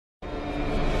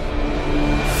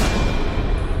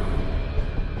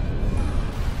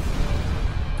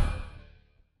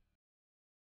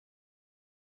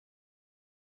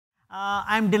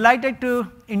I'm delighted to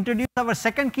introduce our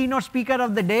second keynote speaker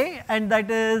of the day, and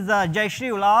that is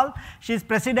Jayshree Ullal. She's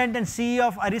president and CEO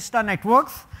of Arista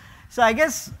Networks. So I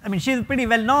guess, she's pretty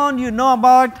well known. You know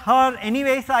about her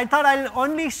anyway. So I thought I'll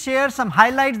only share some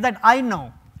highlights that I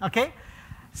know. Okay.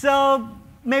 So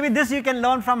maybe this you can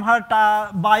learn from her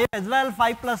bio as well.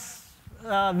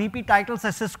 5+ VP titles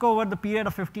at Cisco over the period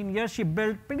of 15 years. She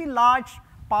built pretty large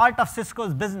part of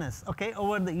Cisco's business. Okay,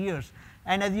 over the years.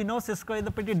 And as you know, Cisco is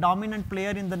a pretty dominant player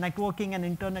in the networking and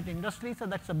internet industry, so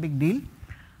that's a big deal.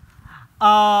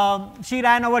 She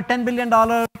ran over $10 billion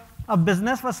of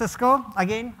business for Cisco,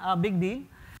 again, a big deal.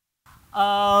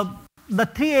 The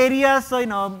three areas,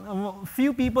 so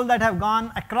few people that have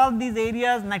gone across these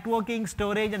areas, networking,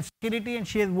 storage, and security, and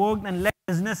she has worked and led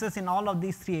businesses in all of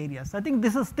these three areas. I think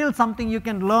this is still something you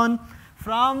can learn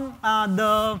from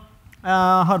her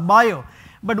bio.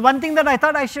 But one thing that I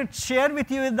thought I should share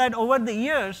with you is that over the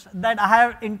years that I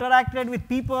have interacted with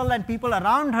people and people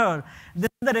around her, this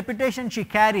is the reputation she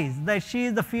carries, that she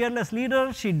is the fearless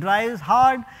leader, she drives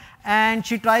hard, and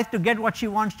she tries to get what she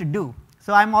wants to do.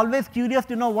 So I'm always curious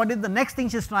to know what is the next thing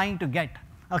she's trying to get,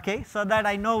 okay, so that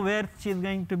I know where she's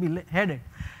going to be headed.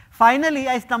 Finally,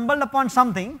 I stumbled upon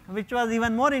something which was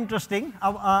even more interesting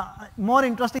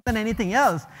than anything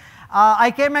else.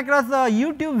 I came across a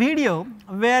YouTube video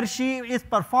where she is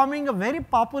performing a very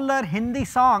popular Hindi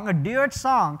song, a duet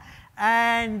song,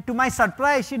 and to my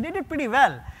surprise, she did it pretty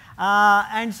well.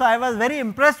 And so I was very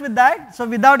impressed with that. So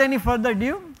without any further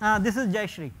ado, this is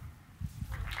Jayshree.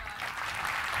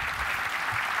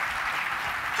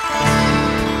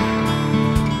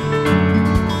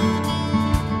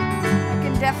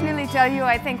 Definitely tell you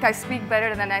I think I speak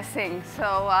better than I sing. So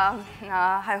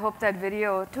I hope that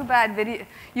video, too bad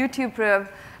YouTube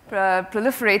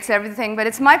proliferates everything, but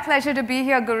it's my pleasure to be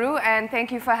here, Guru, and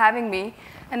thank you for having me.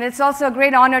 And it's also a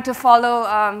great honor to follow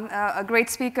a great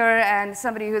speaker and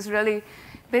somebody who's really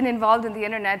been involved in the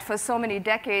internet for so many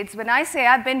decades. When I say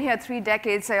I've been here 3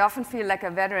 decades, I often feel like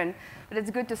a veteran, but it's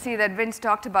good to see that Vince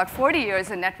talked about 40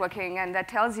 years in networking, and that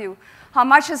tells you how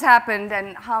much has happened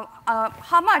and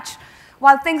how much.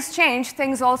 While things change,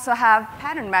 things also have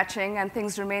pattern matching and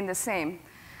things remain the same.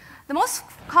 The most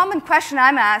common question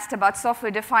I'm asked about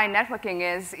software-defined networking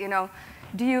is,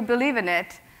 do you believe in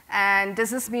it? And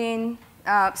does this mean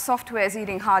software is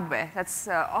eating hardware? That's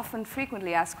often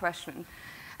frequently asked question.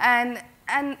 And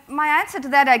my answer to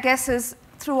that, I guess, is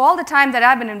through all the time that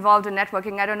I've been involved in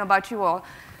networking, I don't know about you all,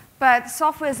 but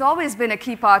software has always been a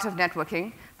key part of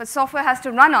networking, but software has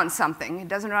to run on something. It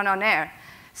doesn't run on air.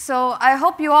 So I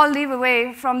hope you all leave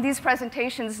away from these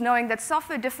presentations knowing that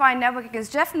software-defined networking is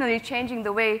definitely changing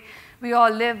the way we all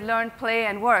live, learn, play,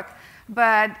 and work.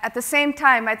 But at the same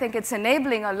time, I think it's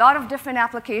enabling a lot of different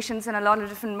applications in a lot of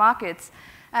different markets.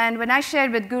 And when I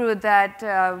shared with Guru that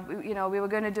we were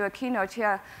going to do a keynote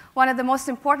here, one of the most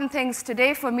important things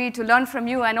today for me to learn from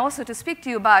you and also to speak to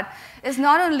you about is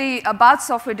not only about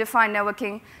software-defined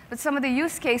networking, but some of the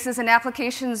use cases and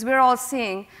applications we're all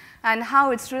seeing and how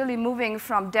it's really moving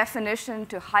from definition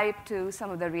to hype to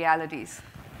some of the realities.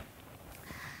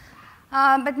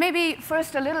 But maybe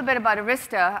first a little bit about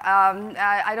Arista.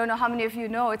 I don't know how many of you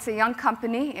know, it's a young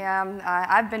company.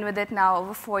 I've been with it now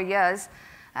over 4 years.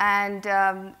 And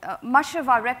much of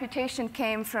our reputation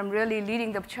came from really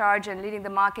leading the charge and leading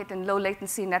the market in low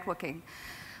latency networking.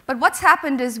 But what's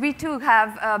happened is we too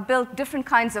have built different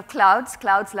kinds of clouds.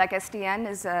 Clouds like SDN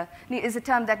is a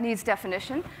term that needs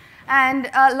definition. And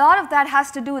a lot of that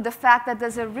has to do with the fact that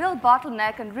there's a real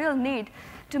bottleneck and real need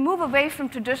to move away from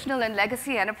traditional and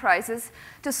legacy enterprises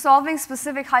to solving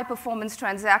specific high-performance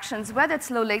transactions, whether it's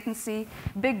low latency,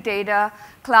 big data,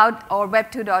 cloud, or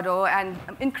Web 2.0, and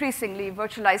increasingly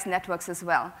virtualized networks as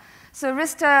well. So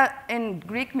Arista in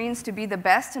Greek means to be the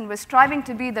best, and we're striving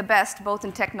to be the best both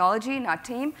in technology, in our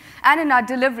team, and in our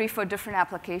delivery for different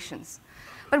applications.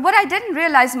 But what I didn't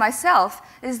realize myself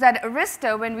is that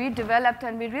Arista, when we developed,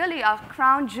 and we really are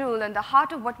crown jewel and the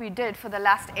heart of what we did for the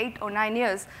last 8 or 9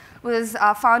 years, was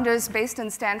our founders based in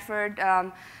Stanford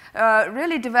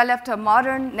really developed a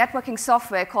modern networking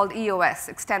software called EOS,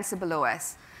 Extensible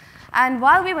OS. And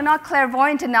while we were not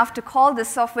clairvoyant enough to call this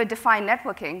software-defined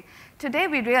networking, today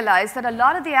we realize that a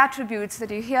lot of the attributes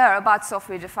that you hear about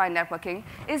software-defined networking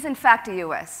is in fact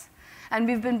EOS. And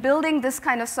we've been building this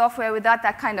kind of software without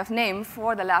that kind of name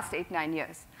for the last 8, 9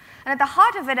 years. And at the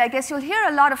heart of it, I guess you'll hear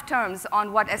a lot of terms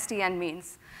on what SDN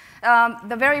means.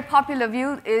 The very popular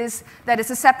view is that it's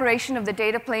a separation of the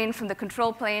data plane from the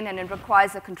control plane, and it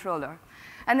requires a controller.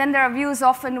 And then there are views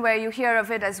often where you hear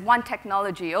of it as one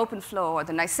technology, OpenFlow, or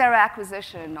the Nicira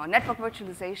acquisition, or network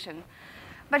virtualization.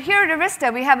 But here at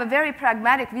Arista, we have a very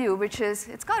pragmatic view, which is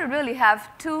it's got to really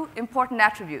have two important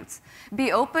attributes: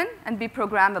 be open and be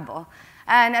programmable.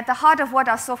 And at the heart of what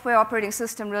our software operating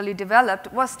system really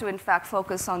developed was to, in fact,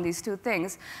 focus on these two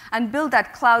things and build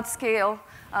that cloud scale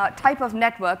type of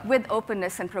network with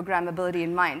openness and programmability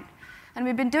in mind. And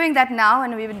we've been doing that now,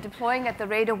 and we've been deploying at the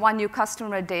rate of 1 new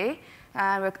customer a day.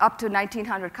 We're up to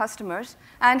 1,900 customers,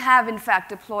 and have, in fact,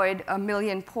 deployed 1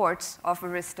 million ports of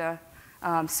Arista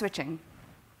switching.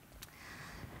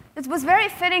 It was very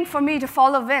fitting for me to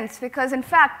follow Vince because, in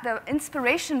fact, the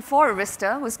inspiration for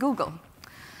Arista was Google.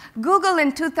 Google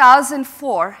in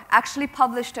 2004 actually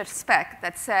published a spec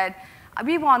that said,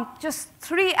 we want just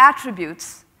 3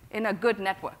 attributes in a good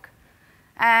network.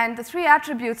 And the 3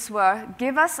 attributes were,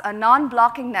 give us a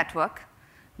non-blocking network,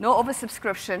 no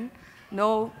oversubscription,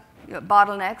 no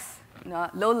bottlenecks,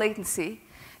 low latency.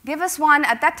 Give us one,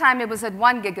 at that time it was at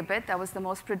 1 gigabit, that was the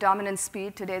most predominant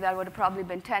speed. Today that would have probably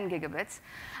been 10 gigabits.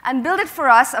 And build it for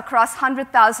us across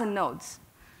 100,000 nodes.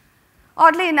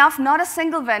 Oddly enough, not a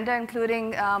single vendor,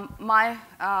 including my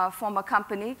former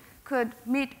company, could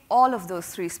meet all of those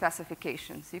 3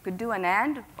 specifications. You could do an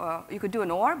AND, or you could do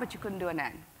an OR, but you couldn't do an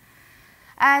AND.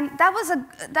 And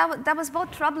that was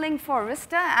both troubling for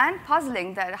Arista and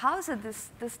puzzling, that how is it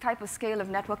this type of scale of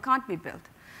network can't be built?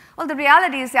 Well, the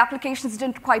reality is the applications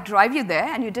didn't quite drive you there,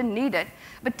 and you didn't need it.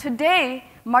 But today,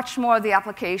 much more of the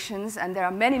applications, and there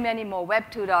are many, many more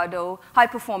Web 2.0,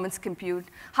 high-performance compute,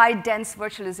 high-dense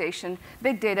virtualization,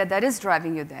 big data that is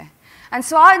driving you there. And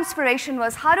so our inspiration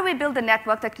was, how do we build a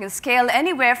network that can scale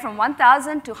anywhere from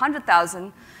 1,000 to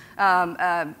 100,000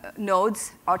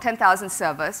 nodes or 10,000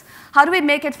 servers? How do we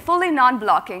make it fully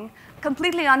non-blocking,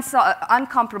 completely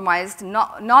uncompromised,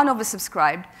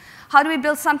 non-oversubscribed? How do we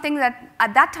build something that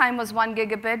at that time was 1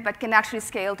 gigabit, but can actually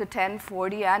scale to 10,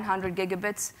 40, and 100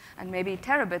 gigabits, and maybe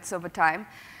terabits over time?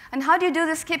 And how do you do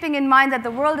this keeping in mind that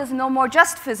the world is no more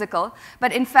just physical,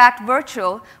 but in fact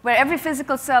virtual, where every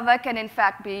physical server can in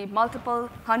fact be multiple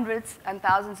hundreds and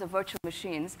thousands of virtual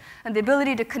machines? And the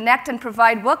ability to connect and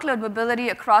provide workload mobility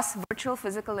across virtual,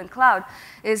 physical, and cloud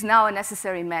is now a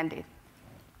necessary mandate.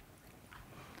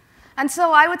 And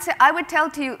so I would tell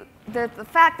to you that the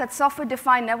fact that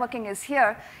software-defined networking is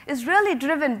here is really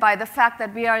driven by the fact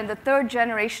that we are in the 3rd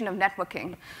generation of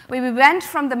networking. We went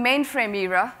from the mainframe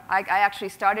era. I actually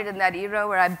started in that era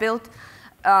where I built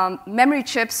memory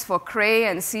chips for Cray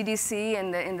and CDC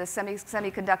in the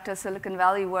semiconductor Silicon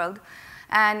Valley world.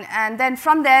 And then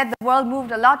from there, the world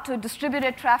moved a lot to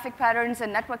distributed traffic patterns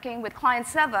and networking with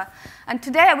client-server. And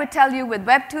today, I would tell you, with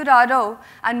Web 2.0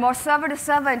 and more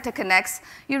server-to-server interconnects,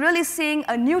 you're really seeing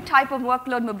a new type of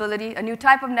workload mobility, a new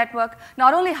type of network,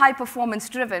 not only high-performance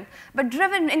driven, but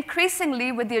driven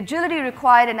increasingly with the agility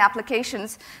required in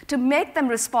applications to make them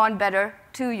respond better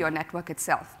to your network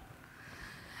itself.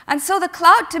 And so the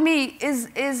cloud, to me,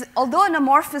 is although an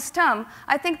amorphous term,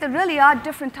 I think there really are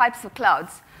different types of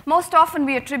clouds. Most often,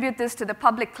 we attribute this to the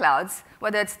public clouds,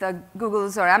 whether it's the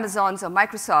Googles or Amazons or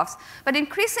Microsofts. But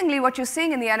increasingly, what you're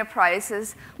seeing in the enterprise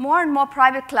is more and more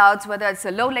private clouds, whether it's a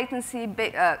low-latency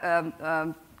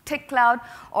TIC cloud,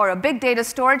 or a big data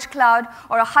storage cloud,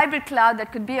 or a hybrid cloud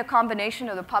that could be a combination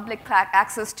of the public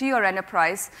access to your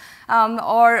enterprise,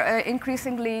 or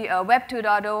increasingly Web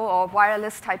 2.0 or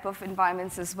wireless type of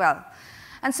environments as well.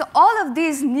 And so all of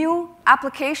these new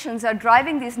applications are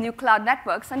driving these new cloud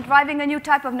networks and driving a new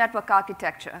type of network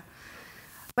architecture.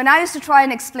 When I used to try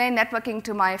and explain networking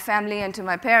to my family and to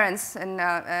my parents, and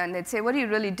they'd say, what do you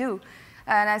really do?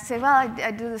 And I'd say, well,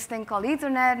 I do this thing called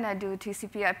Ethernet, and I do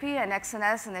TCP/IP and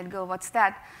XNS, and they'd go, what's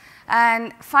that?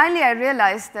 And finally, I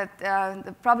realized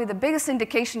that probably the biggest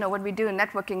indication of what we do in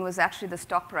networking was actually the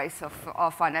stock price of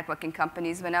our networking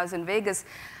companies. When I was in Vegas,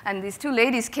 and these 2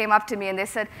 ladies came up to me, and they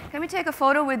said, can we take a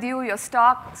photo with you? Your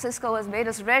stock, Cisco has made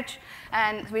us rich,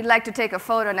 and we'd like to take a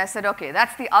photo. And I said, OK,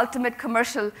 that's the ultimate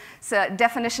commercial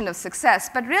definition of success.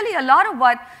 But really, a lot of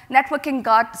what networking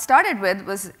got started with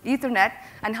was Ethernet,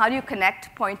 and how do you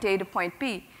connect point A to point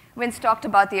B. Vince talked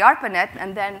about the ARPANET,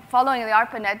 and then following the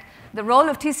ARPANET, the role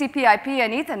of TCP/IP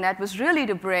and Ethernet was really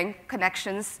to bring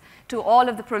connections to all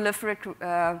of the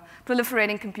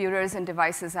proliferating computers and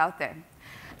devices out there.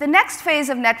 The next phase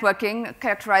of networking,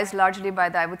 characterized largely by,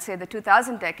 I would say, the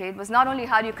 2000 decade, was not only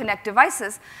how do you connect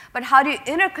devices, but how do you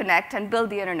interconnect and build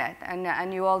the internet.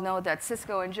 And you all know that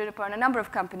Cisco and Juniper and a number of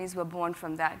companies were born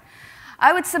from that.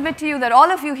 I would submit to you that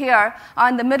all of you here are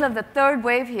in the middle of the 3rd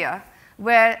wave here,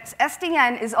 where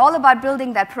SDN is all about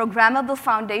building that programmable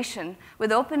foundation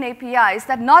with open APIs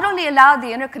that not only allow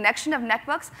the interconnection of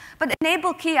networks, but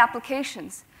enable key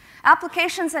applications.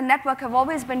 Applications and network have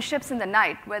always been ships in the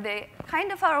night, where they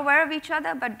kind of are aware of each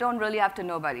other, but don't really have to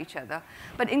know about each other.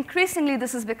 But increasingly,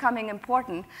 this is becoming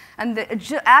important, and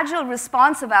the agile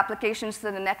response of applications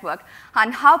to the network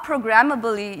and how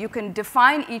programmably you can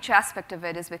define each aspect of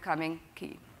it is becoming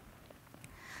key.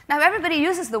 Now, everybody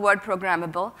uses the word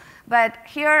programmable, but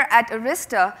here at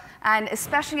Arista, and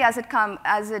especially as it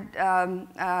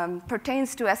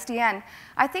pertains to SDN,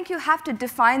 I think you have to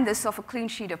define this off a clean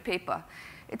sheet of paper.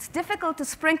 It's difficult to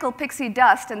sprinkle pixie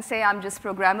dust and say I'm just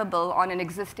programmable on an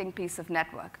existing piece of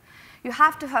network. You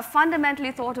have to have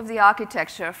fundamentally thought of the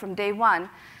architecture from day one,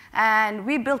 and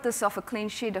we built this off a clean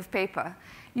sheet of paper.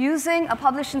 Using a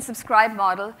publish and subscribe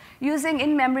model, using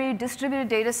in-memory distributed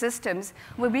data systems,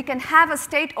 where we can have a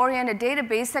state-oriented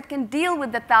database that can deal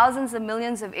with the thousands of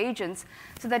millions of agents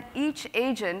so that each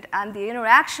agent and the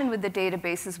interaction with the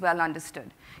database is well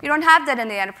understood. You don't have that in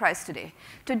the enterprise today.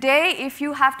 Today, if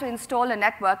you have to install a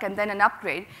network and then an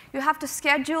upgrade, you have to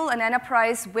schedule an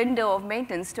enterprise window of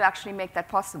maintenance to actually make that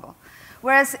possible.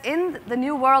 Whereas in the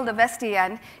new world of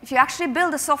SDN, if you actually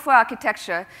build a software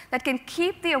architecture that can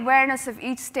keep the awareness of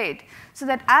each state, so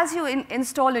that as you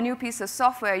install a new piece of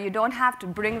software, you don't have to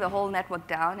bring the whole network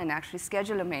down and actually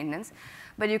schedule a maintenance,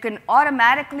 but you can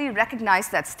automatically recognize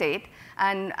that state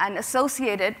and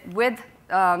associate it with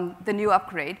the new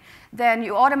upgrade, then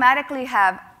you automatically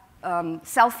have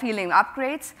self-healing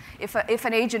upgrades. If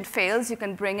an agent fails, you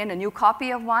can bring in a new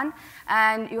copy of one,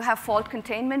 and you have fault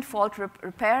containment, fault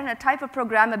repair, and a type of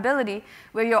programmability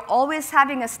where you're always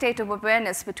having a state of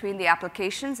awareness between the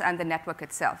applications and the network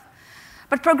itself.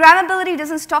 But programmability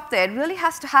doesn't stop there. It really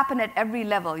has to happen at every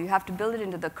level. You have to build it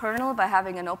into the kernel by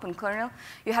having an open kernel.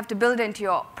 You have to build it into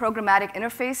your programmatic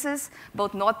interfaces,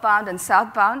 both northbound and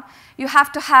southbound. You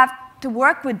have to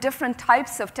work with different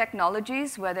types of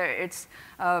technologies, whether it's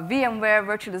VMware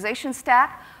virtualization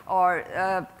stack,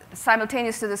 or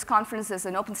simultaneous to this conference, there's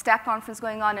an OpenStack conference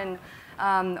going on in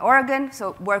Oregon,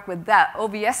 so work with that,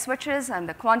 OVS switches and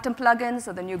the quantum plugins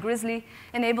or the new Grizzly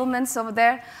enablements over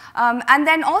there. And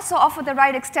then also offer the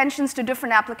right extensions to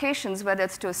different applications, whether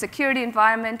it's to a security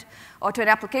environment or to an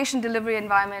application delivery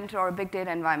environment or a big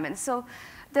data environment. So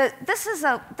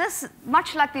this,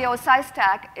 much like the OSI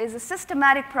stack, is a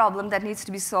systematic problem that needs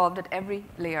to be solved at every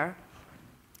layer.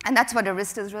 And that's what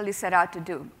Arista is really set out to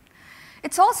do.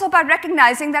 It's also about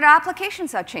recognizing that our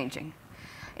applications are changing.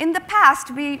 In the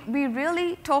past, we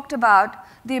really talked about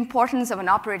the importance of an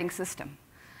operating system.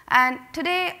 And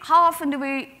today, how often do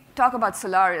we talk about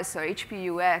Solaris or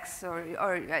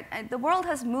HPUX? The world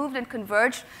has moved and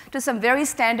converged to some very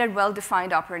standard,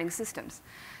 well-defined operating systems.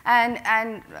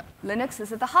 And Linux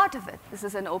is at the heart of it. This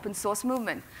is an open source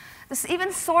movement.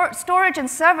 Even storage and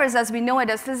servers, as we know it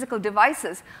as physical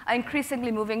devices, are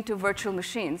increasingly moving to virtual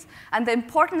machines. And the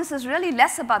importance is really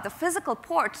less about the physical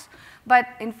ports, but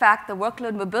in fact, the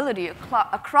workload mobility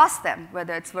across them,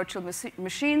 whether it's virtual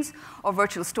machines or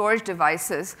virtual storage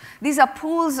devices. These are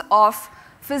pools of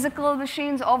physical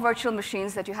machines or virtual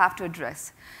machines that you have to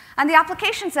address. And the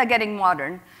applications are getting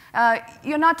modern.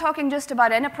 You're not talking just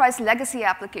about enterprise legacy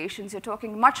applications. You're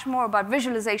talking much more about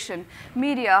visualization,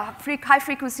 media,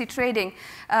 high-frequency trading,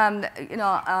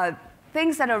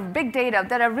 things that are big data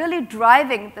that are really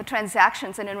driving the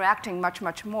transactions and interacting much,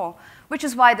 much more, which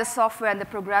is why the software and the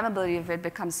programmability of it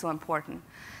becomes so important.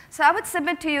 So I would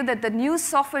submit to you that the new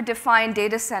software-defined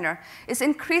data center is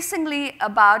increasingly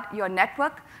about your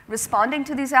network, responding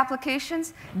to these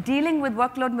applications, dealing with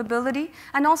workload mobility,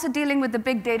 and also dealing with the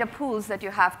big data pools that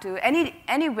you have to,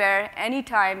 anywhere,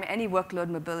 anytime, any workload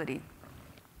mobility.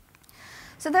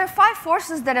 So there are 5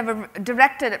 forces that have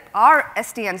directed our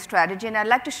SDN strategy, and I'd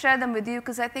like to share them with you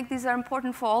because I think these are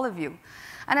important for all of you.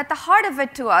 And at the heart of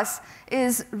it to us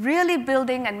is really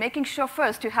building and making sure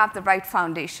first you have the right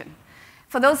foundation.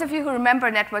 For those of you who remember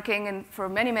networking, and for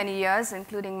many, many years,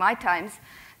 including my times,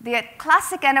 the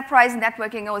classic enterprise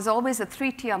networking was always a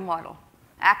 3-tier model: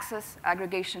 access,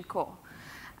 aggregation, core.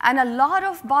 And a lot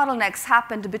of bottlenecks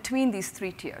happened between these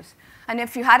 3 tiers. And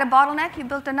if you had a bottleneck, you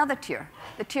built another tier.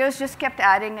 The tiers just kept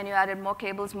adding, and you added more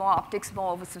cables, more optics,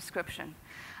 more oversubscription.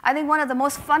 I think one of the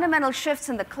most fundamental shifts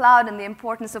in the cloud and the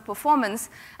importance of performance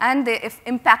and the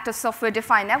impact of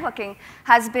software-defined networking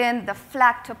has been the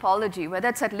flat topology, whether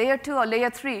it's at layer 2 or layer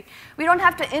 3. We don't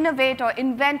have to innovate or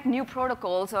invent new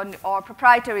protocols or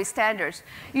proprietary standards.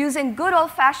 Using good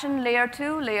old-fashioned layer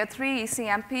 2, layer 3,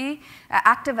 ECMP,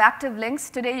 active-active links,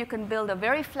 today you can build a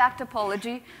very flat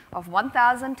topology of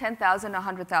 1,000, 10,000,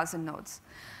 100,000 nodes.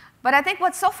 But I think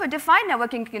what software-defined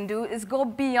networking can do is go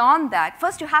beyond that.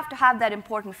 First, you have to have that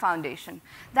important foundation.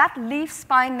 That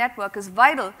leaf-spine network is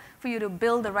vital for you to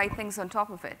build the right things on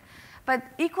top of it. But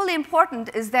equally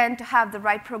important is then to have the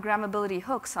right programmability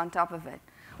hooks on top of it.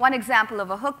 One example of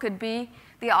a hook could be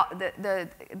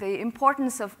the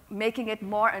importance of making it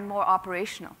more and more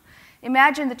operational.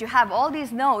 Imagine that you have all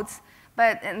these nodes,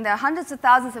 and there are hundreds of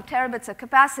thousands of terabits of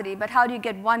capacity, but how do you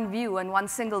get one view and one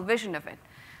single vision of it?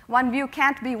 One view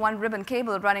can't be one ribbon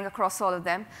cable running across all of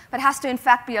them, but has to, in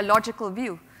fact, be a logical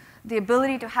view. The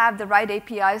ability to have the right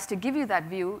APIs to give you that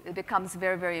view, it becomes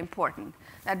very, very important.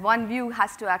 That one view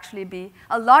has to actually be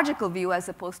a logical view as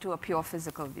opposed to a pure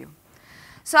physical view.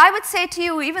 So I would say to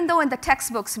you, even though in the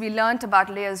textbooks we learned about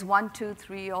layers 1, 2,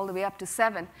 3, all the way up to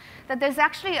 7, that there's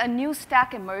actually a new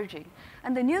stack emerging.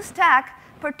 And the new stack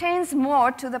pertains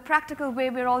more to the practical way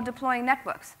we're all deploying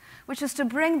networks, which is to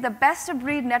bring the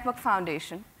best-of-breed network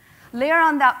foundation, layer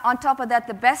on top of that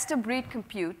the best-of-breed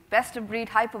compute, best-of-breed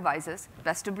hypervisors,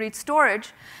 best-of-breed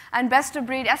storage, and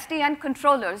best-of-breed SDN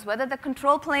controllers, whether the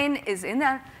control plane is in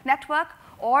a network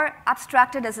or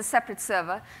abstracted as a separate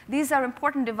server. These are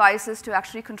important devices to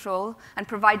actually control and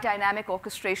provide dynamic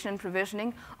orchestration and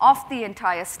provisioning of the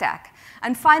entire stack.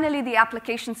 And finally, the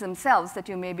applications themselves that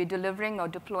you may be delivering or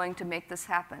deploying to make this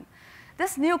happen.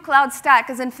 This new cloud stack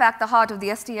is, in fact, the heart of the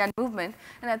SDN movement,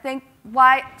 and I think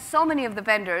why so many of the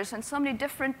vendors and so many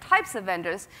different types of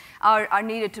vendors are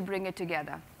needed to bring it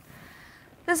together.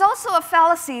 There's also a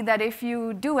fallacy that if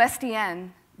you do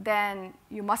SDN, then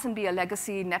you mustn't be a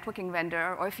legacy networking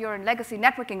vendor, or if you're a legacy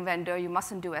networking vendor, you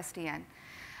mustn't do SDN.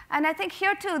 And I think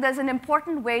here, too, there's an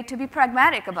important way to be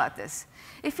pragmatic about this.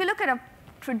 If you look at a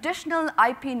traditional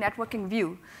IP networking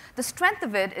view, the strength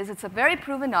of it is it's a very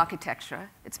proven architecture.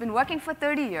 It's been working for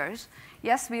 30 years.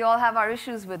 Yes, we all have our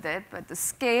issues with it, but the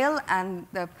scale and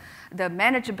the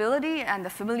manageability and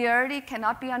the familiarity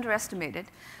cannot be underestimated.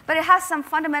 But it has some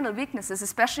fundamental weaknesses,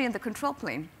 especially in the control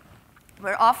plane,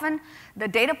 where often the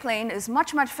data plane is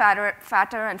much, much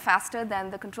fatter and faster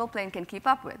than the control plane can keep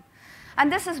up with. And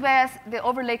this is where the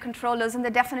overlay controllers and the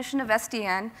definition of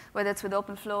SDN, whether it's with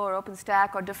OpenFlow or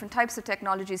OpenStack or different types of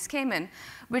technologies came in,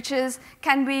 which is,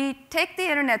 can we take the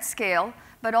internet scale,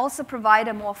 but also provide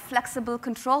a more flexible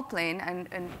control plane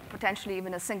and potentially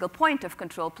even a single point of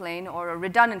control plane or a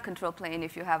redundant control plane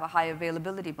if you have a high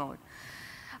availability mode.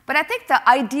 But I think the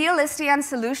ideal SDN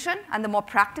solution and the more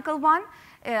practical one,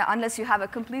 unless you have a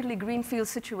completely greenfield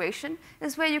situation,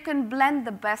 is where you can blend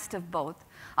the best of both.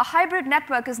 A hybrid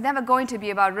network is never going to be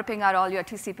about ripping out all your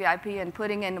TCP/IP and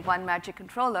putting in one magic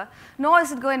controller, nor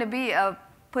is it going to be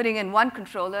putting in one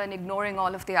controller and ignoring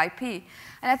all of the IP.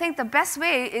 And I think the best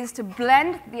way is to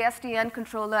blend the SDN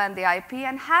controller and the IP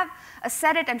and have a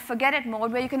set it and forget it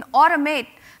mode where you can automate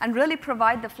and really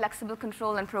provide the flexible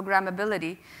control and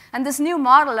programmability. And this new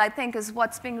model, I think, is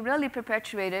what's being really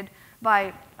perpetuated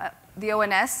by the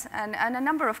ONS and a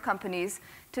number of companies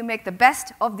to make the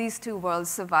best of these two worlds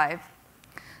survive.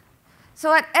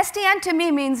 So SDN to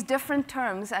me means different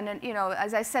terms, and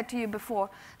as I said to you before,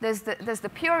 there's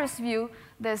the purist view,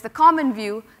 there's the common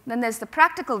view, then there's the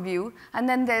practical view, and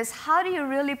then there's how do you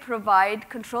really provide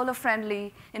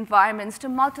controller-friendly environments to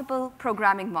multiple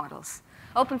programming models.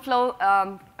 OpenFlow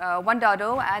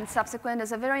 1.0 and subsequent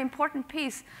is a very important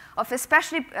piece of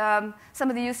especially some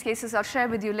of the use cases I'll share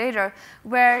with you later,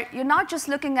 where you're not just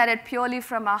looking at it purely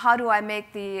from how do I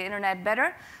make the internet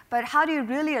better, but how do you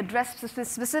really address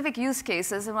specific use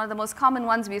cases? And one of the most common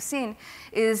ones we've seen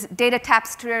is data tap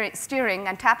steering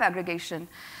and tap aggregation.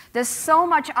 There's so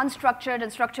much unstructured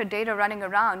and structured data running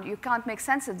around, you can't make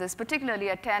sense of this, particularly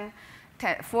at 10,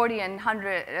 40 and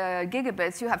 100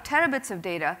 gigabits, you have terabits of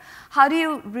data. How do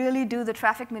you really do the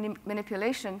traffic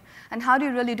manipulation? And how do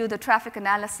you really do the traffic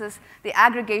analysis, the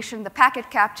aggregation, the packet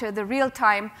capture, the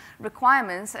real-time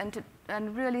requirements,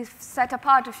 and really set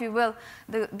apart, if you will,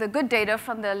 the good data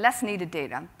from the less needed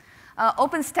data?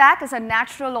 OpenStack is a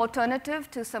natural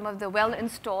alternative to some of the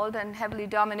well-installed and heavily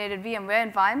dominated VMware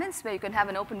environments where you can have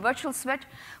an open virtual switch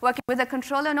working with a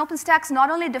controller. And OpenStack's not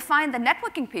only defined the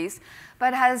networking piece,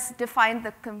 but has defined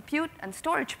the compute and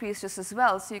storage piece just as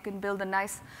well, so you can build a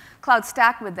nice cloud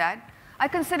stack with that. I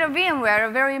consider VMware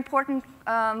a very important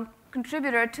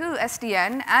contributor to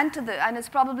SDN and it's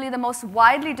probably the most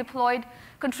widely deployed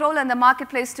controller in the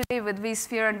marketplace today with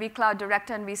vSphere and vCloud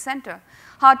Director and vCenter.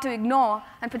 Hard to ignore,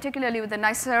 and particularly with the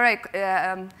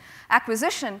Nicira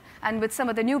acquisition and with some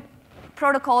of the new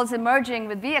protocols emerging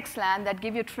with VXLAN that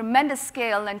give you tremendous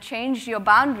scale and change your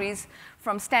boundaries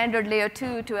from standard layer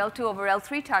 2 to L2 over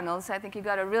L3 tunnels. I think you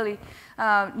got a really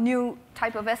new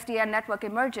type of SDN network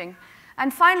emerging.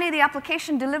 And finally, the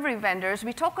application delivery vendors.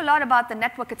 We talk a lot about the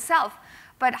network itself,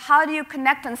 but how do you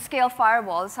connect and scale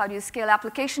firewalls? How do you scale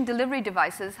application delivery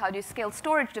devices? How do you scale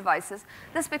storage devices?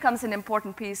 This becomes an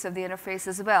important piece of the interface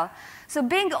as well. So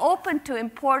being open to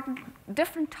important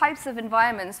different types of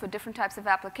environments for different types of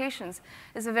applications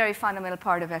is a very fundamental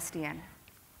part of SDN.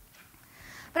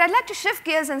 But I'd like to shift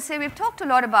gears and say we've talked a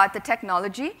lot about the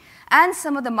technology and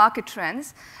some of the market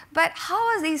trends, but how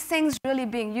are these things really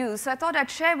being used? So I thought I'd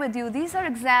share with you, these are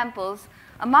examples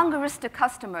among Arista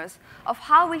customers of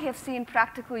how we have seen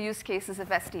practical use cases of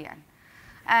SDN.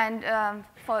 And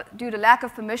due to lack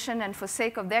of permission and for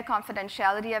sake of their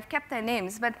confidentiality, I've kept their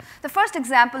names. But the first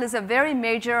example is a very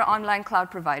major online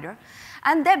cloud provider.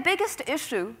 And their biggest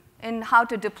issue in how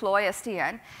to deploy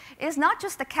SDN is not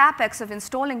just the CapEx of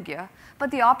installing gear, but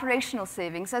the operational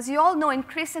savings. As you all know,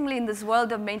 increasingly in this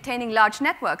world of maintaining large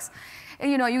networks,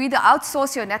 you either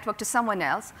outsource your network to someone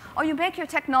else, or you make your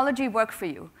technology work for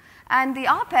you. And the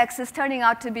OpEx is turning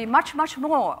out to be much, much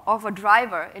more of a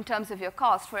driver in terms of your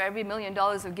cost. For every $1 million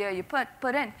of gear you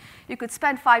put in, you could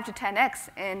spend 5 to 10x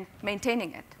in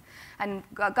maintaining it. And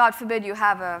God forbid you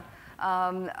have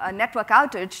a network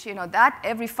outage, that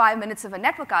every 5 minutes of a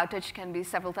network outage can be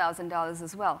several $1,000s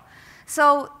as well.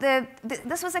 So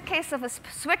this was a case of a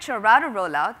switch or router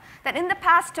rollout that in the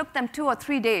past took them 2 or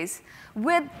 3 days.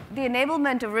 With the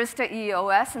enablement of Arista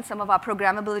EOS and some of our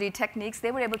programmability techniques,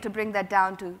 they were able to bring that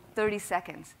down to 30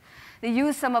 seconds. They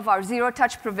used some of our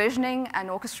zero-touch provisioning and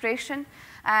orchestration,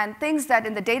 and things that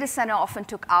in the data center often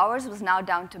took hours was now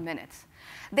down to minutes.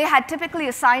 They had typically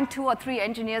assigned 2 or 3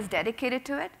 engineers dedicated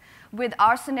to it. With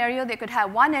our scenario, they could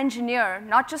have 1 engineer,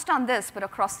 not just on this, but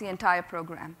across the entire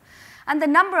program. And the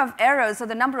number of errors or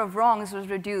the number of wrongs was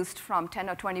reduced from 10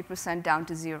 or 20% down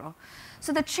to 0.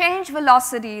 So the change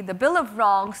velocity, the bill of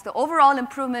wrongs, the overall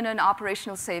improvement in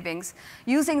operational savings,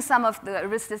 using some of the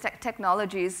Arista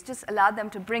technologies just allowed them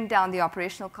to bring down the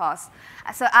operational costs.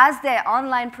 So as their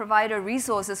online provider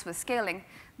resources were scaling,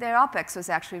 their OpEx was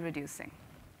actually reducing.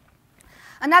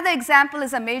 Another example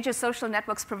is a major social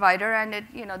networks provider, and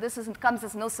this comes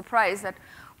as no surprise that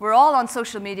we're all on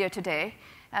social media today,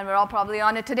 and we're all probably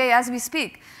on it today as we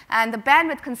speak. And the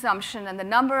bandwidth consumption and the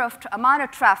amount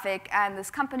of traffic, and this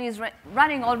company is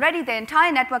running already their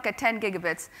entire network at 10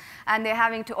 gigabits, and they're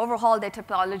having to overhaul their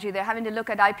topology. They're having to look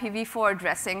at IPv4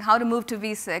 addressing, how to move to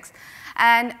v6,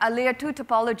 and a layer 2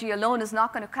 topology alone is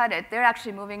not going to cut it. They're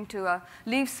actually moving to a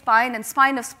leaf spine and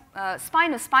spine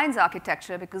of spines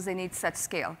architecture because they need such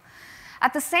scale.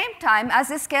 At the same time, as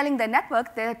they're scaling their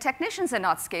network, their technicians are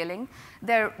not scaling.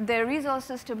 Their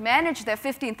resources to manage their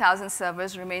 15,000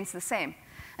 servers remains the same.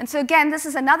 And so again, this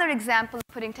is another example of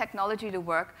putting technology to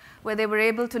work, where they were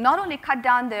able to not only cut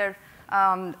down their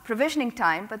provisioning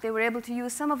time, but they were able to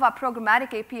use some of our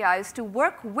programmatic APIs to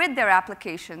work with their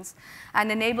applications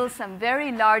and enable some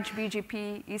very large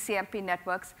BGP, ECMP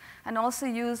networks, and also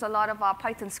use a lot of our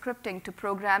Python scripting to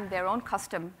program their own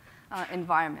custom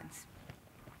environments.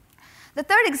 The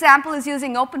third example is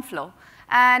using OpenFlow.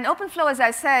 And OpenFlow, as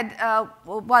I said,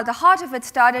 while the heart of it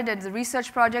started at the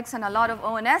research projects and a lot of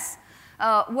ONS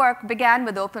work began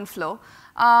with OpenFlow,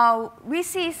 we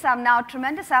see some now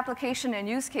tremendous application and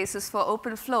use cases for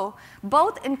OpenFlow,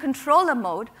 both in controller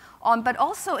mode, but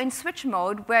also in switch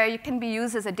mode, where it can be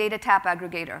used as a data tap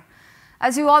aggregator.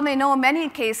 As you all may know, in many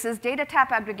cases, data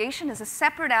tap aggregation is a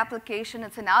separate application.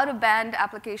 It's an out-of-band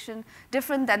application,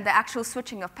 different than the actual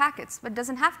switching of packets, but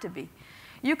doesn't have to be.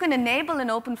 You can enable an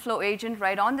OpenFlow agent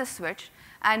right on the switch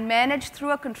and manage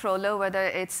through a controller, whether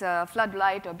it's a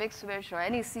floodlight or big switch or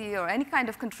NEC or any kind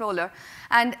of controller,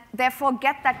 and therefore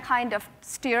get that kind of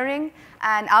steering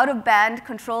and out-of-band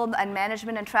control and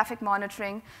management and traffic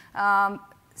monitoring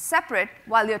separate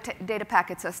while your data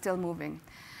packets are still moving.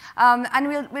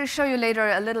 And we'll show you later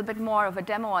a little bit more of a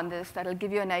demo on this that will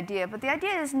give you an idea. But the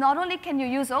idea is not only can you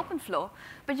use OpenFlow,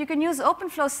 but you can use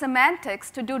OpenFlow semantics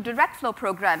to do direct flow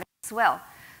programming as well.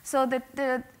 So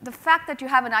the fact that you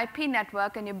have an IP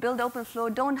network and you build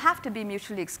OpenFlow don't have to be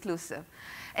mutually exclusive.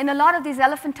 In a lot of these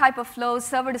elephant type of flows,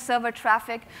 server-to-server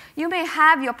traffic, you may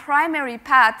have your primary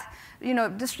path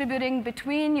distributing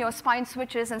between your spine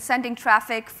switches and sending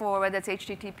traffic for whether it's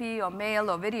HTTP or mail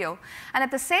or video. And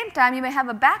at the same time, you may have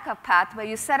a backup path where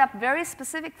you set up very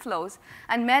specific flows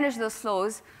and manage those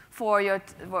flows for your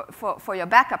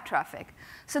backup traffic.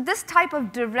 So this type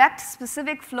of direct,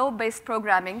 specific flow-based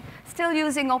programming, still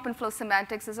using OpenFlow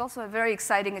semantics, is also a very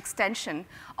exciting extension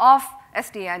of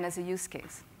SDN as a use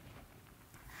case.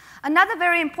 Another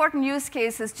very important use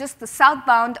case is just the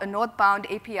southbound and northbound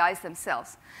APIs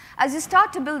themselves. As you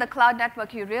start to build a cloud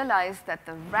network, you realize that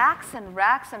the racks and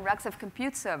racks and racks of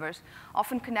compute servers,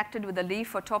 often connected with a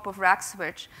leaf or top of rack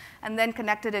switch, and then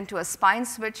connected into a spine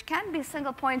switch, can be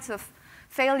single points of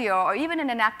failure, or even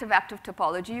in an active-active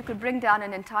topology, you could bring down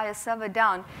an entire server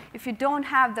down if you don't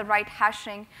have the right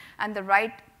hashing and the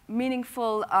right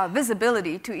meaningful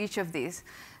visibility to each of these.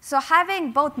 So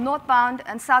having both northbound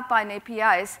and southbound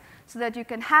APIs so that you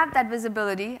can have that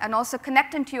visibility and also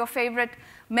connect into your favorite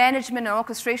management and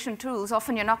orchestration tools,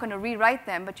 often you're not going to rewrite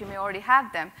them, but you may already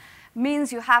have them,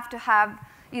 means you have to have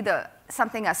either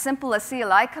something as simple as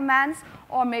CLI commands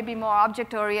or maybe more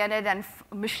object-oriented and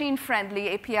machine-friendly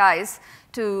APIs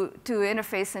to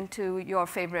interface into your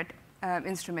favorite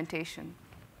instrumentation.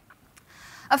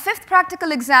 A fifth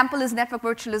practical example is network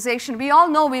virtualization. We all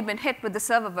know we've been hit with the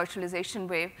server virtualization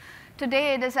wave.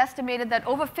 Today, it is estimated that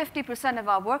over 50% of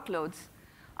our workloads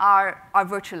are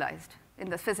virtualized in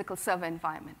the physical server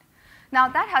environment. Now,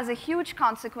 that has a huge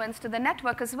consequence to the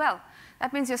network as well.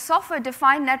 That means your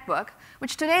software-defined network,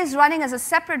 which today is running as a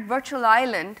separate virtual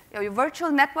island, your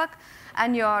virtual network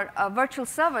and your virtual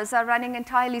servers are running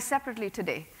entirely separately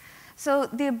today. So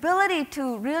the ability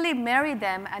to really marry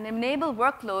them and enable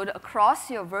workload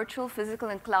across your virtual, physical,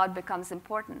 and cloud becomes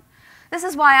important. This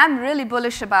is why I'm really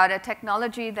bullish about a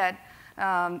technology that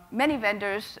many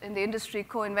vendors in the industry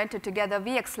co-invented together,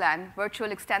 VXLAN,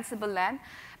 Virtual Extensible LAN,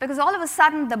 because all of a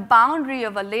sudden the boundary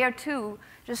of a layer 2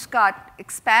 just got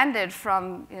expanded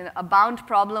from a bound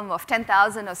problem of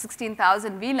 10,000 or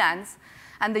 16,000 VLANs,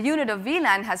 and the unit of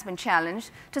VLAN has been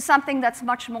challenged to something that's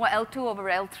much more L2 over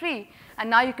L3, and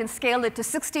now you can scale it to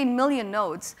 16 million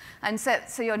nodes. And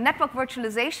so your network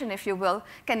virtualization, if you will,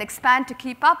 can expand to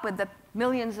keep up with the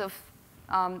millions of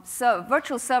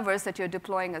virtual servers that you're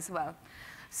deploying as well.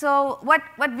 So what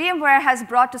VMware has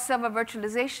brought to server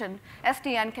virtualization,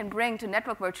 SDN can bring to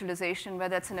network virtualization,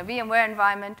 whether it's in a VMware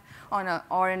environment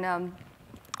or in an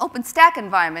OpenStack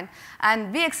environment.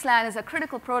 And VXLAN is a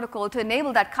critical protocol to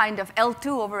enable that kind of L2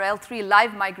 over L3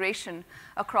 live migration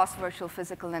across virtual,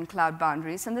 physical, and cloud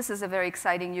boundaries. And this is a very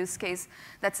exciting use case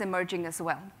that's emerging as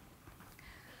well.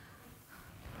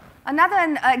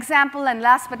 Another example, and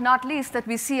last but not least, that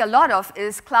we see a lot of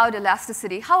is cloud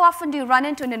elasticity. How often do you run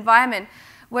into an environment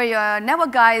where your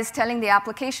network guy is telling the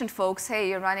application folks, hey,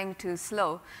 you're running too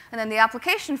slow. And then the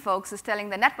application folks is telling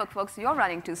the network folks, you're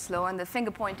running too slow, and the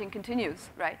finger pointing continues,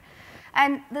 right?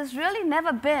 And there's really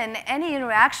never been any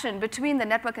interaction between the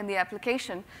network and the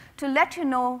application to let you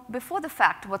know before the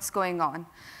fact what's going on.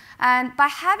 And by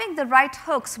having the right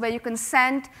hooks where you can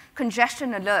send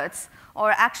congestion alerts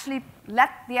or actually let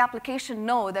the application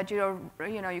know that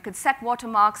you can set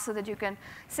watermarks so that you can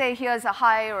say here's a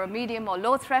high or a medium or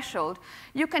low threshold,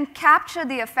 you can capture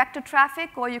the affected traffic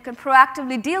or you can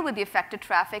proactively deal with the affected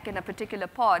traffic in a particular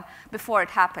pod before it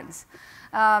happens.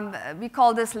 We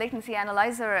call this latency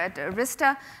analyzer at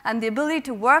Arista, and the ability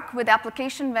to work with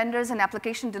application vendors and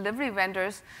application delivery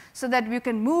vendors so that we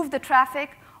can move the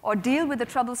traffic or deal with the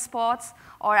trouble spots,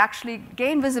 or actually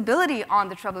gain visibility on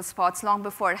the trouble spots long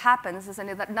before it happens is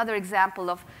another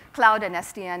example of cloud and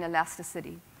SDN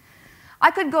elasticity. I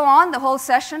could go on the whole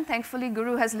session. Thankfully,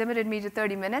 Guru has limited me to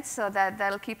 30 minutes, so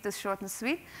that'll keep this short and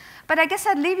sweet. But I guess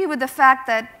I'd leave you with the fact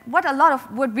that a lot of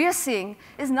what we're seeing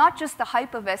is not just the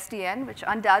hype of SDN, which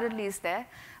undoubtedly is there,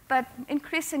 but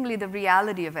increasingly the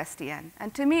reality of SDN.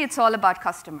 And to me, it's all about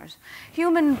customers.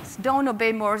 Humans don't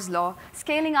obey Moore's law.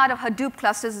 Scaling out of Hadoop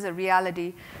clusters is a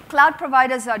reality. Cloud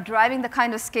providers are driving the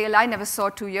kind of scale I never saw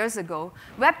 2 years ago.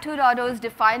 Web 2.0 is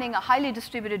defining a highly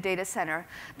distributed data center.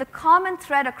 The common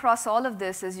thread across all of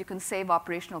this is you can save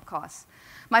operational costs.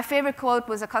 My favorite quote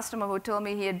was a customer who told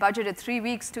me he had budgeted 3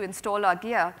 weeks to install our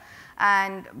gear,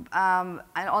 and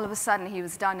all of a sudden he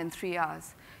was done in 3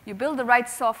 hours. You build the right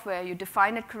software, you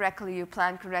define it correctly, you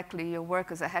plan correctly, your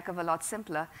work is a heck of a lot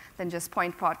simpler than just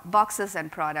point boxes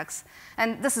and products.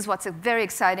 And this is what's very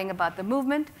exciting about the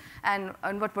movement and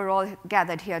what we're all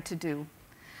gathered here to do.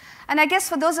 And I guess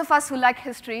for those of us who like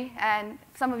history, and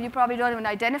some of you probably don't even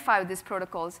identify with these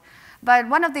protocols, but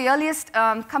one of the earliest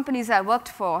companies I worked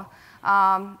for,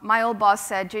 my old boss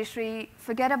said, Jayshree,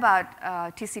 forget about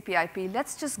TCP/IP.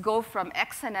 Let's just go from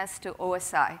XNS to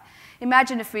OSI.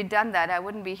 Imagine if we'd done that. I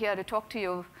wouldn't be here to talk to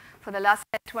you for the last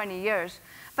 10, 20 years.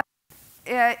 But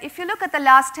if you look at the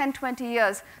last 10, 20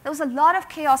 years, there was a lot of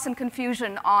chaos and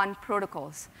confusion on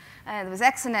protocols. There was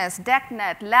XNS,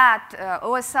 DECnet, LAT,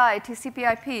 OSI,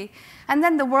 TCP/IP, and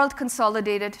then the world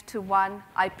consolidated to one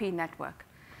IP network.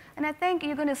 And I think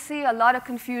you're going to see a lot of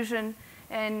confusion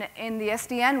in the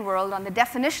SDN world on the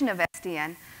definition of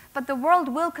SDN. But the world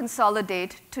will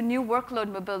consolidate to new workload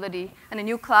mobility and a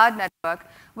new cloud network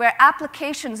where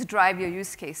applications drive your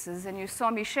use cases. And you saw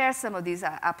me share some of these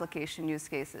application use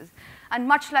cases. And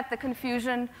much like the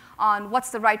confusion on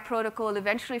what's the right protocol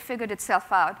eventually figured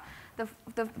itself out,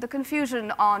 the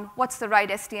confusion on what's the right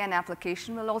SDN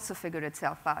application will also figure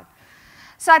itself out.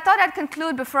 So I thought I'd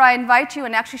conclude before I invite you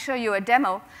and actually show you a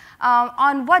demo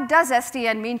on what does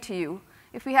SDN mean to you.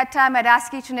 If we had time, I'd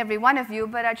ask each and every one of you,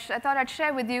 but I thought I'd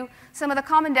share with you some of the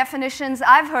common definitions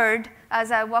I've heard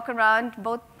as I walk around,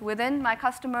 both within my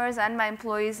customers and my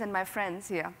employees and my friends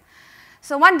here.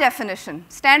 So one definition,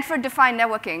 Stanford-defined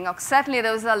networking. Certainly,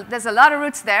 there's a lot of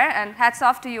roots there, and hats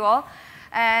off to you all.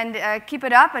 And keep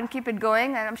it up and keep it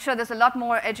going. And I'm sure there's a lot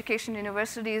more education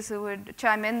universities who would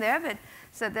chime in there, but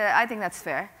I think that's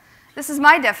fair. This is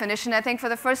my definition. I think for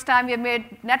the first time, we have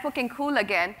made networking cool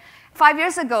again. 5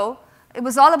 years ago, it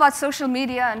was all about social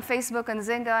media and Facebook and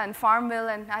Zynga and Farmville,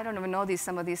 and I don't even know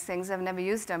some of these things. I've never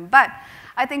used them. But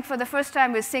I think for the first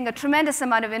time, we're seeing a tremendous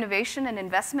amount of innovation and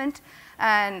investment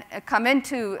and come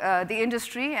into the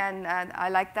industry, and I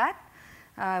like that.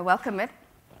 I welcome it.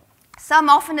 Some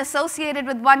often associated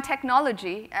with one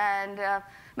technology, and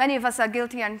many of us are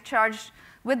guilty and charged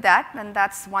with that, and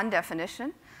that's one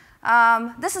definition.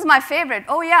 This is my favorite.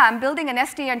 Oh, yeah, I'm building an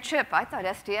SDN chip. I thought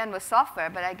SDN was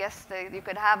software, but I guess you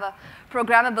could have a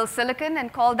programmable silicon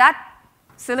and call that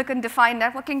silicon-defined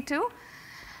networking too.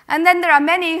 And then there are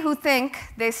many who think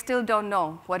they still don't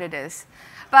know what it is.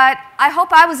 But I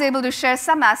hope I was able to share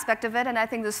some aspect of it, and I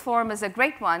think this forum is a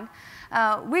great one.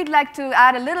 We'd like to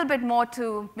add a little bit more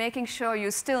to making sure you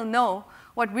still know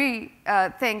what we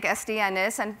think SDN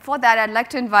is. And for that, I'd like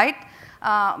to invite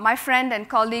my friend and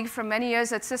colleague from many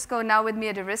years at Cisco, now with me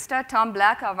at Arista, Tom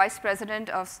Black, our Vice President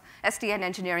of SDN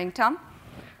Engineering. Tom?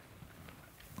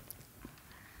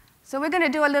 So we're going to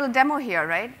do a little demo here,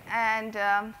 right? And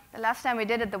the last time we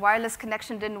did it, the wireless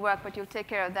connection didn't work, but you'll take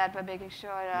care of that by making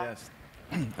sure. Yes.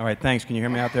 All right, thanks. Can you hear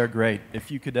me out there? Great.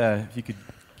 If you could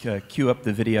cue up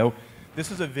the video. This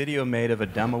is a video made of a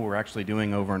demo we're actually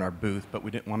doing over in our booth, but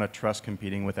we didn't want to trust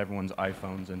competing with everyone's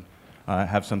iPhones and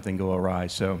have something go awry.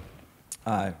 So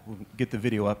we'll get the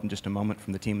video up in just a moment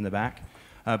from the team in the back.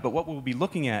 But what we'll be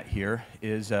looking at here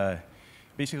is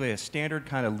basically a standard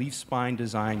kind of leaf spine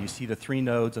design. You see the 3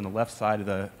 nodes on the left side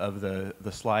of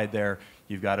the slide there.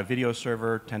 You've got a video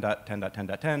server,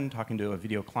 10.10.10.10, talking to a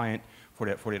video client,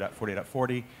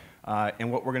 48.40.40.40.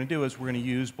 And what we're going to do is we're going to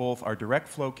use both our direct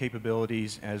flow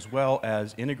capabilities as well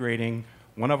as integrating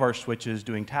one of our switches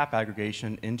doing tap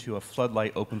aggregation into a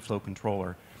floodlight OpenFlow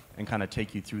controller and kind of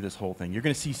take you through this whole thing. You're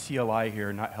going to see CLI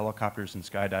here, not helicopters and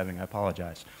skydiving. I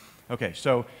apologize. OK,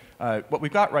 so what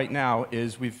we've got right now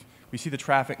is we see the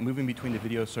traffic moving between the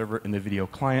video server and the video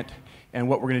client. And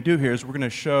what we're going to do here is we're going to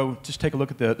show, just take a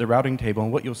look at the routing table,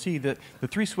 and what you'll see that the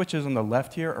 3 switches on the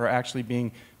left here are actually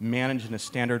being managed in a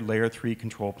standard layer 3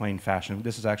 control plane fashion.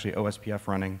 This is actually OSPF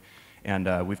running,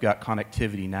 and we've got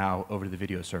connectivity now over to the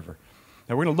video server.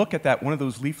 Now we're going to look at that one of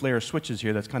those leaf layer switches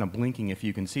here that's kind of blinking, if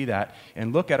you can see that,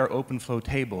 and look at our OpenFlow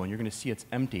table, and you're going to see it's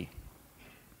empty.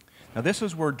 Now this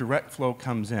is where direct flow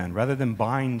comes in. Rather than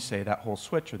bind, say, that whole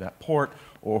switch or that port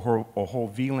or a whole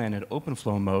VLAN in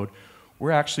OpenFlow mode,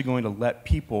 we're actually going to let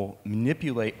people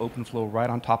manipulate OpenFlow right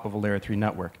on top of a layer 3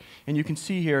 network. And you can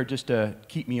see here, just to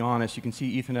keep me honest, you can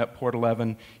see Ethernet port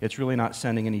 11. It's really not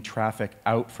sending any traffic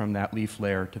out from that leaf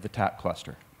layer to the TAP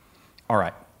cluster. All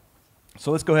right.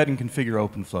 So let's go ahead and configure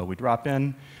OpenFlow. We drop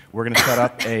in. We're going to set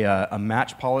up a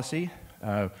match policy.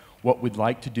 What we'd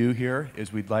like to do here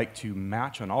is we'd like to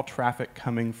match on all traffic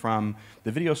coming from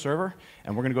the video server,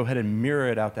 and we're going to go ahead and mirror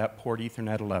it out that port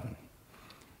Ethernet 11.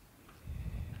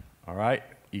 All right,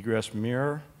 egress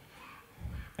mirror,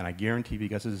 and I guarantee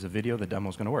because this is a video, the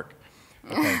demo's going to work.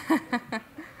 Okay.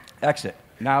 Exit.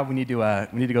 Now we need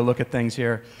to go look at things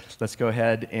here. Let's go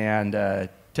ahead and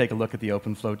take a look at the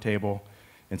OpenFlow table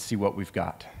and see what we've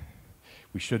got.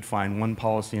 We should find one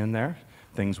policy in there.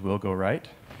 Things will go right.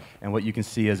 And what you can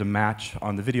see is a match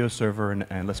on the video server,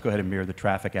 and let's go ahead and mirror the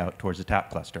traffic out towards the TAP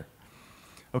cluster.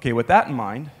 Okay, with that in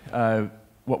mind,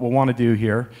 what we'll want to do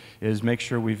here is make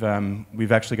sure we've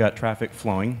actually got traffic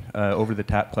flowing over the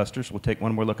TAP cluster. So we'll take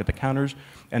one more look at the counters,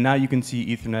 and now you can see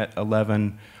Ethernet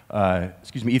 11,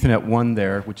 Ethernet 1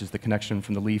 there, which is the connection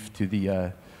from the leaf to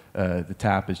the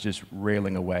TAP, is just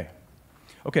railing away.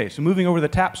 Okay, so moving over to the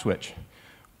TAP switch.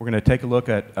 We're going to take a look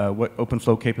at what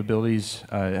OpenFlow capabilities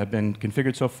have been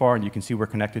configured so far, and you can see we're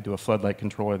connected to a floodlight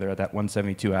controller there at that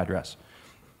 172 address.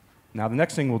 Now the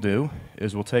next thing we'll do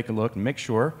is we'll take a look and make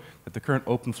sure that the current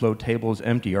OpenFlow table is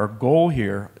empty. Our goal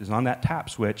here is on that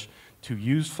TAP switch to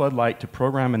use Floodlight to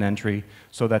program an entry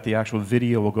so that the actual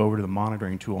video will go over to the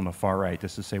monitoring tool on the far right.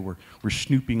 This is to say we're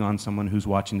snooping on someone who's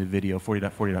watching the video.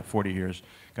 40.40.40 here is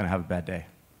going to have a bad day.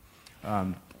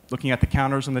 Looking at the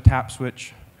counters on the tap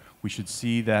switch, we should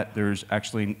see that there's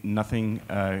actually nothing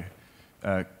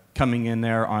coming in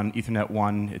there on Ethernet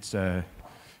 1. It's an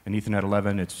Ethernet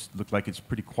 11. It looks like it's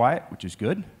pretty quiet, which is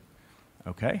good.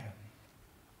 OK.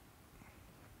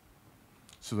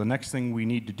 So the next thing we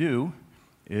need to do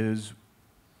is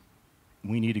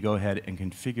we need to go ahead and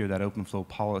configure that OpenFlow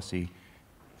policy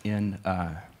in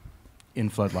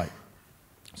Floodlight.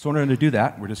 So in order to do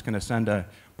that, we're just going to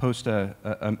post an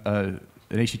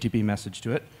HTTP message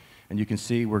to it. And you can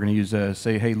see we're going to use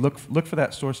say, hey, look for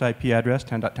that source IP address,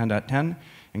 10.10.10,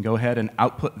 and go ahead and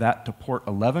output that to port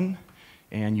 11.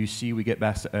 And you see we get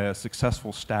back a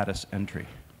successful status entry.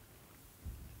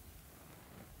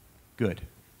 Good.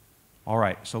 All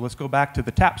right, so let's go back to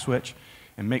the tap switch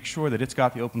and make sure that it's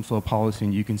got the OpenFlow policy,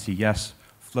 and you can see, yes,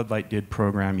 Floodlight did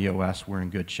program EOS. We're in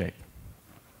good shape.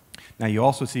 Now, you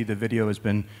also see the video has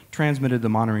been transmitted to the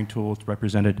monitoring tool. It's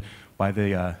represented by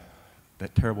that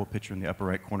terrible picture in the upper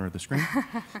right corner of the screen.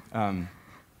 And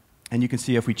you can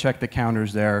see if we check the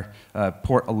counters there,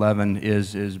 port 11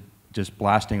 is just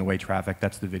blasting away traffic.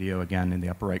 That's the video, again, in the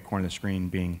upper right corner of the screen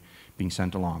being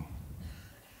sent along.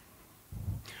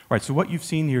 All right, so what you've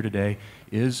seen here today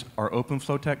is our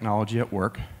OpenFlow technology at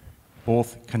work,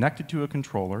 both connected to a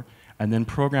controller and then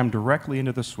programmed directly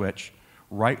into the switch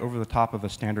right over the top of a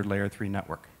standard layer 3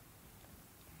 network.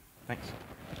 Thanks.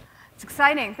 It's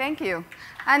exciting, thank you.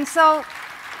 And so,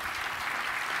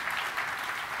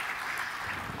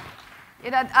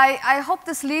 I hope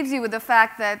this leaves you with the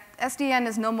fact that SDN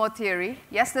is no more theory.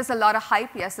 Yes, there's a lot of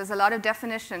hype. Yes, there's a lot of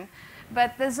definition.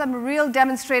 But there's some real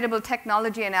demonstrable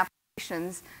technology and applications.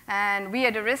 And we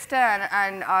at Arista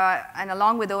and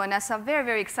along with ONS are very,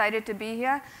 very excited to be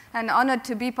here and honored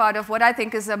to be part of what I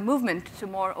think is a movement to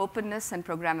more openness and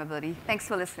programmability. Thanks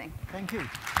for listening. Thank you.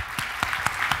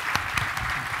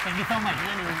 Thank you so much.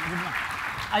 Really good one.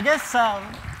 I guess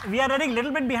we are running a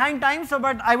little bit behind time,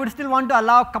 but I would still want to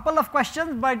allow a couple of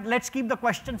questions, but let's keep the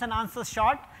questions and answers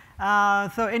short.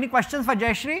 So any questions for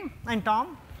Jayshree and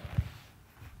Tom?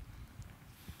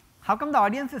 How come the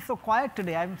audience is so quiet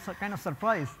today? I'm kind of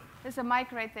surprised. There's a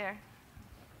mic right there.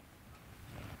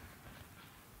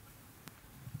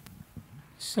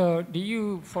 So do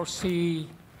you foresee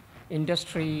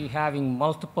industry having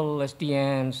multiple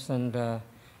SDNs and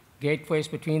gateways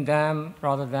between them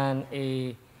rather than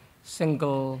a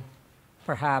single,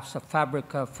 perhaps a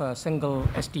fabric of a single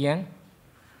SDN?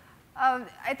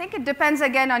 I think it depends,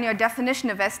 again, on your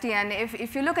definition of SDN.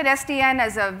 If you look at SDN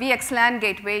as a VXLAN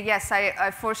gateway, yes,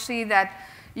 I foresee that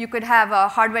you could have a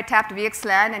hardware-tapped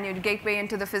VXLAN and you'd gateway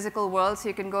into the physical world, so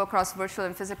you can go across virtual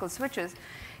and physical switches.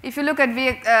 If you look at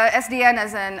SDN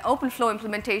as an OpenFlow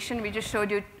implementation, we just showed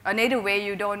you a native way.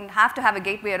 You don't have to have a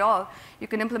gateway at all. You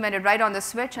can implement it right on the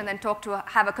switch and then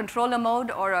have a controller mode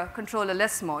or a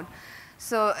controller-less mode.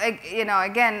 So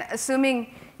again,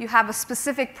 assuming you have a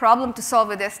specific problem to solve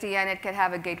with SDN, it can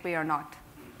have a gateway or not.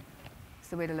 That's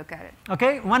the way to look at it.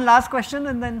 OK, one last question,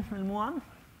 and then we'll move on.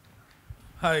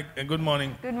 Hi, good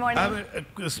morning. Good morning. I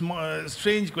have a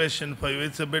strange question for you.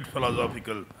 It's a bit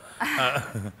philosophical.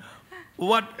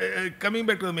 Coming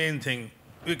back to the main thing,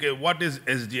 okay, what is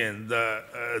SDN,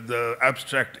 the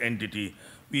abstract entity?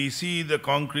 We see the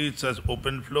concretes as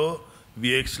OpenFlow,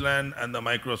 VXLAN, and the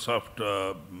Microsoft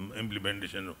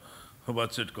implementation.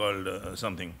 What's it called?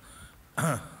 Something.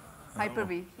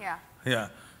 Hyper-V, yeah. Yeah.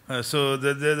 So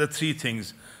there are the three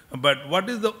things. But what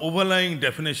is the overlying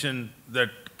definition that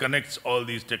connects all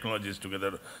these technologies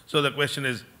together? So the question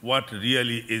is, what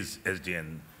really is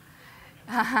SDN?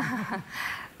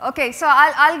 OK, so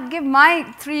I'll give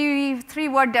my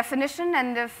three-word definition,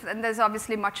 and there's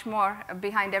obviously much more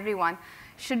behind everyone.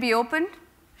 Should be open,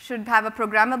 should have a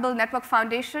programmable network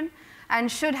foundation, and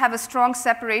should have a strong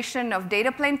separation of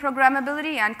data plane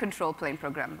programmability and control plane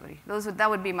programmability. That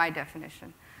would be my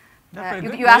definition.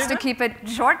 You asked to keep it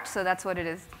short, so that's what it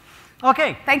is.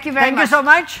 OK. Thank you very much. Thank you so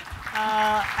much.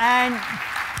 And